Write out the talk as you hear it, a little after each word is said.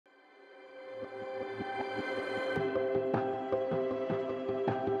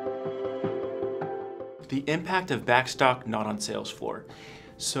The impact of Backstock not on sales floor.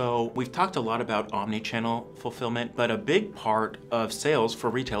 So we've talked a lot about omni-channel fulfillment, but a big part of sales for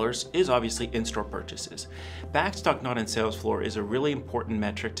retailers is obviously in-store purchases. Backstock not on sales floor is a really important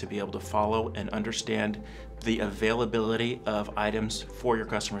metric to be able to follow and understand the availability of items for your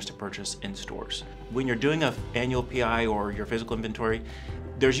customers to purchase in stores. When you're doing an annual PI or your physical inventory,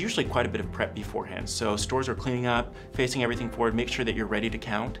 there's usually quite a bit of prep beforehand. So stores are cleaning up, facing everything forward, make sure that you're ready to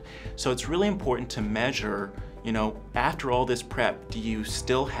count. So it's really important to measure, after all this prep, do you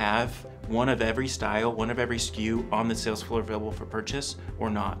still have one of every style, one of every SKU on the sales floor available for purchase or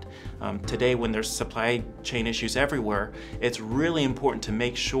not? Today, when there's supply chain issues everywhere, it's really important to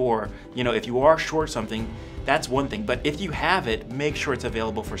make sure, if you are short something, that's one thing, but if you have it, make sure it's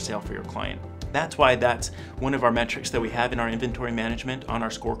available for sale for your client. That's why that's one of our metrics that we have in our inventory management on our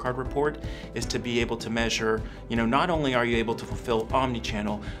scorecard report, is to be able to measure, not only are you able to fulfill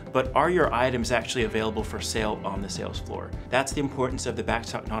omni-channel, but are your items actually available for sale on the sales floor? That's the importance of the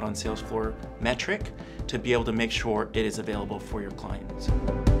Backstock not on sales floor metric, to be able to make sure it is available for your clients.